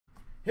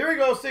Here we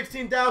go,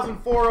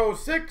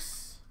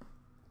 16,406.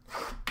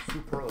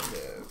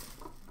 Superlative.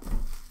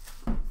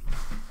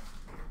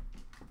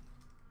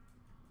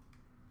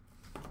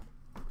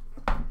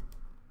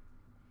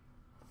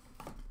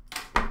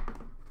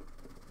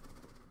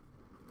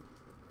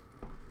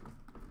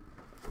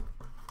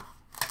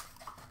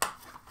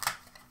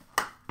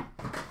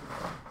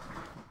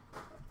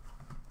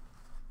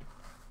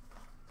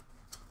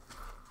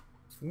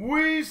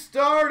 We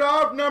start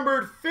off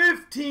numbered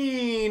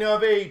 15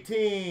 of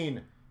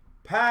 18.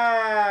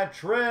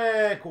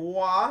 Patrick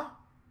Waugh.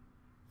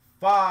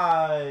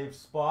 5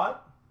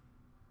 spot.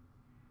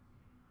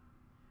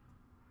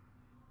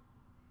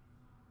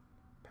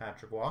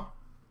 Patrick Waugh.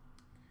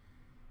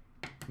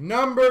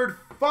 Numbered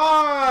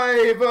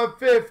 5 of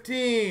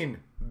 15.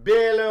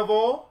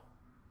 Belleville.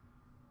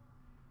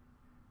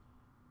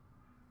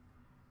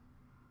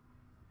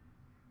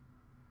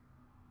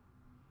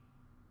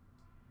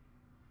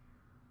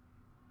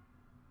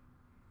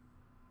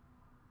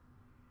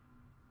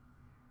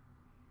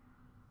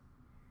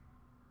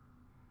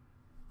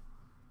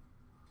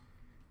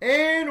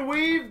 And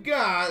we've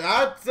got,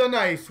 that's a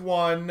nice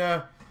one,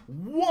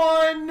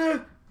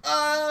 1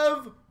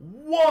 of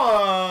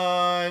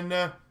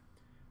 1.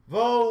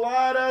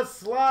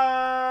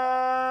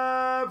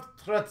 Vladislav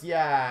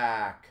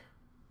Tretiak.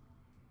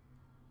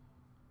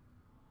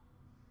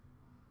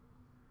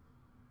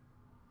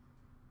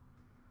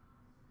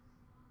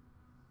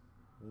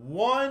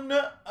 One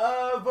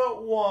of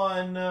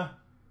 1.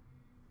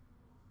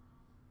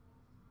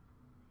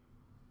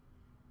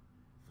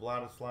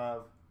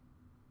 Vladislav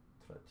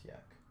Tretiak.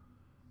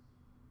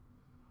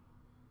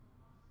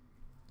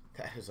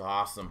 That is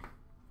awesome.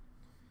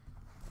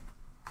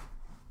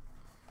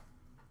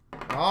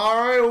 All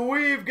right,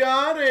 we've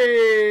got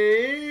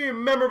a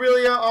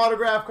memorabilia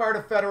autograph card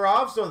of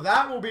Fedorov, so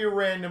that will be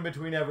random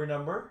between every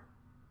number.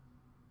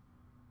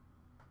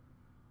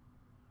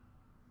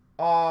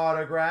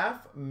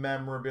 Autograph,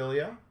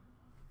 memorabilia.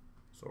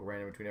 So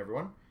random between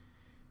everyone.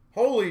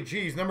 Holy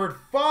jeez, numbered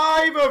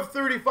 5 of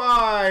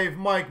 35,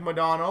 Mike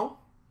Modano.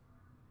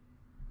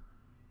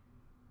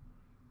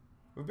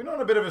 We've been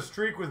on a bit of a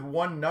streak with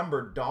one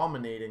number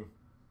dominating.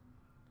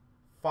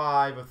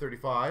 5 of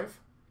 35.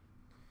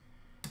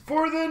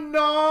 For the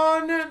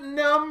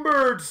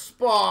non-numbered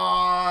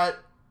spot,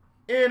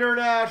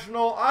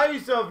 International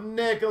Ice of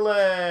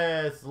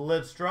Nicholas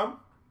Lidstrom.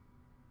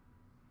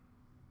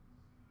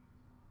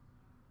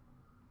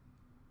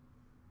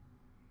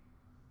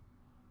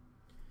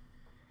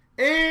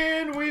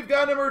 And we've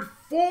got numbered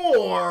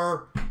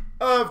 4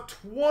 of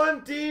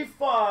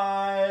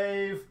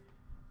 25,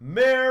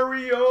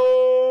 Mario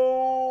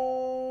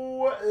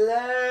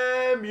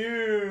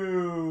Lemieux.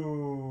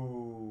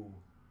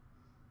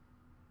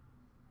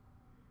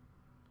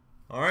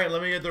 All right,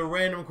 let me get the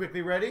random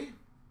quickly ready.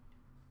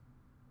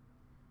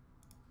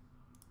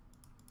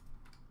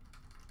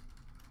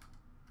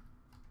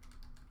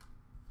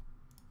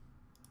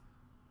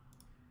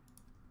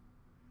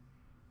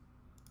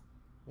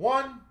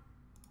 One,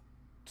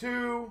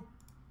 2,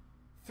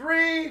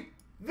 3,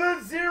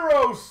 the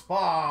 0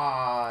 spot.